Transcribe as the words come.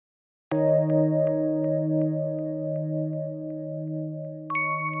Hi,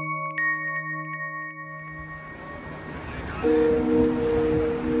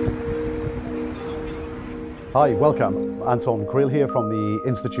 welcome. Anton Kriel here from the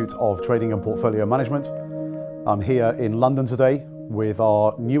Institute of Trading and Portfolio Management. I'm here in London today with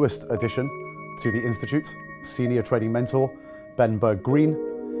our newest addition to the Institute, Senior Trading Mentor, Ben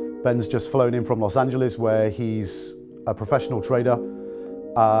Berggreen. Ben's just flown in from Los Angeles where he's a professional trader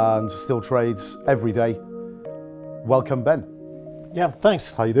and still trades every day. Welcome, Ben. Yeah,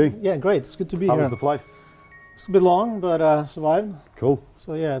 thanks. How you doing? Yeah, great. It's good to be here. How was the flight? It's a bit long, but survived. Cool.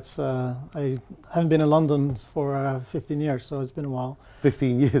 So yeah, it's I haven't been in London for 15 years, so it's been a while.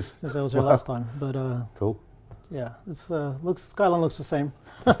 15 years? Since I was here last time, but cool. Yeah, it's skyline looks the same.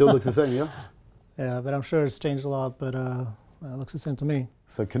 Still looks the same, yeah? Yeah, but I'm sure it's changed a lot, but it looks the same to me.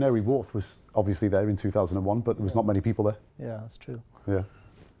 So Canary Wharf was obviously there in 2001, but there was not many people there. Yeah, that's true. Yeah.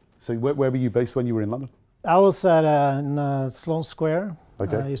 So where were you based when you were in London? I was in Sloane Square.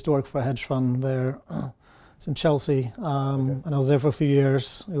 Okay. I used to work for a hedge fund there. It's in Chelsea, and I was there for a few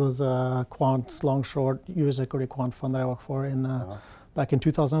years. It was a quant, long short, US equity quant fund that I worked for back in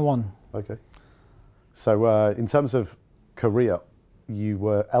 2001. Okay. So in terms of career, you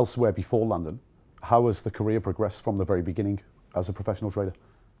were elsewhere before London. How has the career progressed from the very beginning as a professional trader?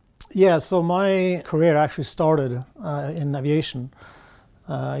 Yeah, so my career actually started in aviation.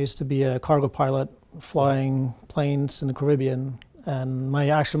 I used to be a cargo pilot flying planes in the Caribbean. And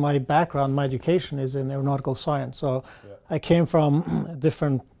my background, my education is in aeronautical science. So yeah. I came from a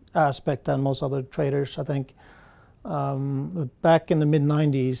different aspect than most other traders, I think. Back in the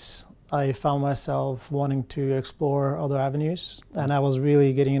mid-90s, I found myself wanting to explore other avenues. And I was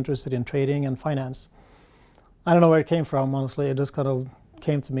really getting interested in trading and finance. I don't know where it came from, honestly. It just kind of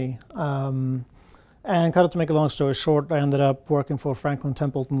came to me. And kind of to make a long story short, I ended up working for Franklin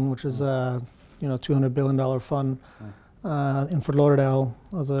Templeton, which is a $200 billion fund. In Fort Lauderdale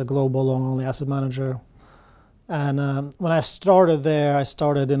as a global long-only asset manager. And when I started there, I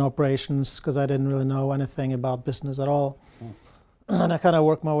started in operations because I didn't really know anything about business at all. And I kind of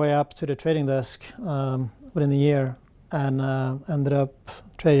worked my way up to the trading desk within a year and ended up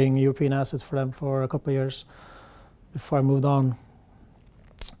trading European assets for them for a couple of years before I moved on.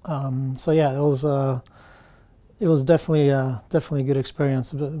 So yeah, it was definitely a good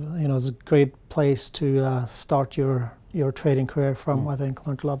experience. It was a great place to start your trading career from. I think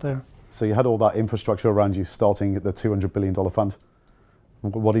learned a lot there. So you had all that infrastructure around you, starting at the $200 billion fund.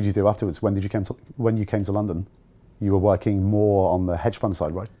 What did you do afterwards? When you came to London, you were working more on the hedge fund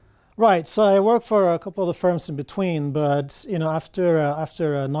side, right? Right. So I worked for a couple of the firms in between, but after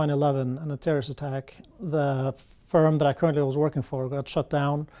 9/11 and the terrorist attack, the firm that I currently was working for got shut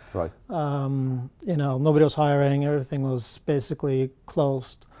down. Right. Nobody was hiring. Everything was basically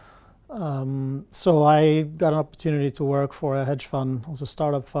closed. So I got an opportunity to work for a hedge fund. It was a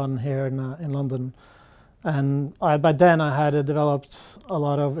startup fund here in London. And by then I had developed a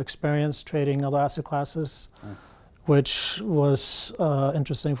lot of experience trading other asset classes, which was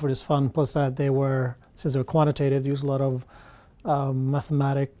interesting for this fund. Plus that since they were quantitative, they used a lot of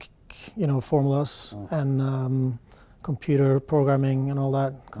mathematic, formulas and computer programming and all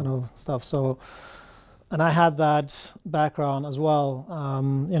that kind of stuff. And I had that background as well,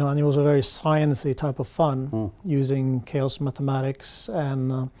 and it was a very sciencey type of fun, using chaos mathematics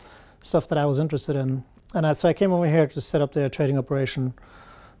and stuff that I was interested in. And so I came over here to set up their trading operation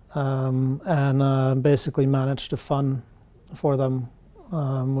and basically managed the fund for them,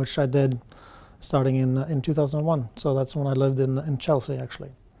 which I did starting in 2001. So that's when I lived in Chelsea,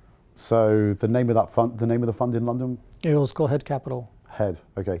 actually. So the name of the fund in London? It was called Head Capital. Head,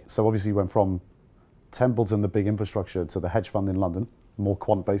 okay. So obviously you went from Templeton, the big infrastructure, to the hedge fund in London, more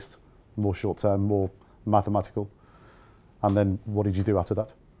quant-based, more short-term, more mathematical. And then what did you do after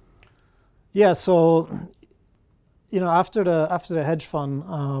that? Yeah, so after the hedge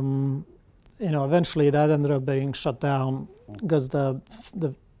fund, eventually that ended up being shut down because the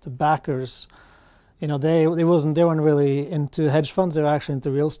backers, they weren't really into hedge funds. They were actually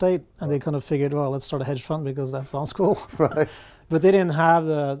into real estate, and they kind of figured, well, let's start a hedge fund because that sounds cool. Right. But they didn't have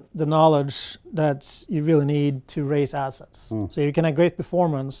the knowledge that you really need to raise assets. So you can have great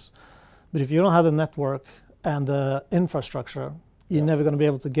performance, but if you don't have the network and the infrastructure, you're never going to be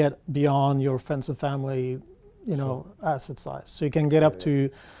able to get beyond your friends and family, asset size. So you can get up to,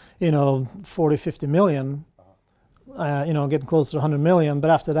 40, 50 million, getting close to 100 million, but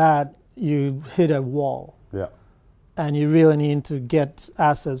after that, you hit a wall. Yeah. And you really need to get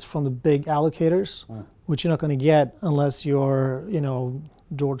assets from the big allocators, which you're not going to get unless you're,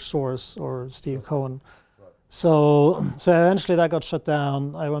 George Soros or Steve Cohen. Right. So eventually that got shut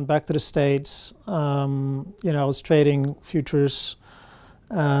down. I went back to the States. I was trading futures,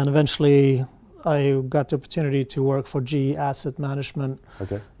 and eventually I got the opportunity to work for GE Asset Management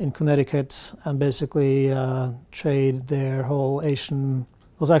in Connecticut and basically trade their whole Asian.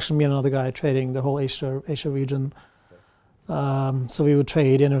 It was actually me and another guy trading the whole Asia region. So we would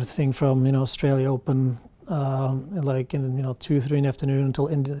trade anything from Australia Open like in 2-3 in the afternoon until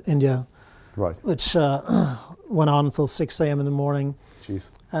India, which went on until 6 a.m. in the morning. Jeez.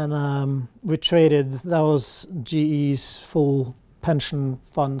 And we traded. That was GE's full pension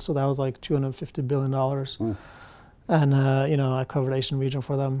fund, so that was like $250 billion. And I covered Asian region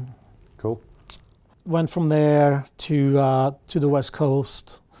for them. Cool. Went from there to the West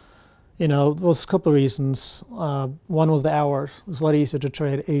Coast. It was a couple of reasons. One was the hours. It was a lot easier to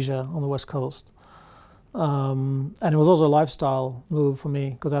trade Asia on the West Coast. And it was also a lifestyle move for me,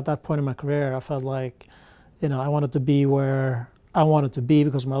 because at that point in my career, I felt like, I wanted to be where I wanted to be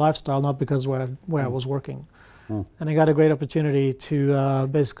because of my lifestyle, not because where I was working. And I got a great opportunity to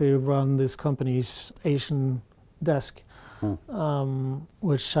basically run this company's Asian desk,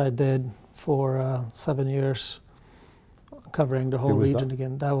 which I did for 7 years, covering the whole region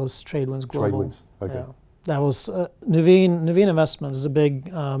again. That was TradeWinds Global. TradeWinds, okay. Yeah. That was Nuveen Investments is a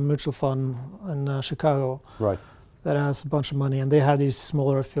big mutual fund in Chicago. Right. That has a bunch of money, and they had these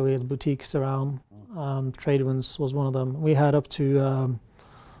smaller affiliate boutiques around. TradeWinds was one of them. We had up to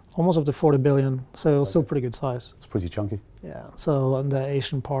almost up to 40 billion, so it was still pretty good size. It's pretty chunky. Yeah. So and the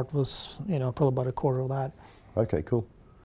Asian part was probably about a quarter of that. Okay, cool.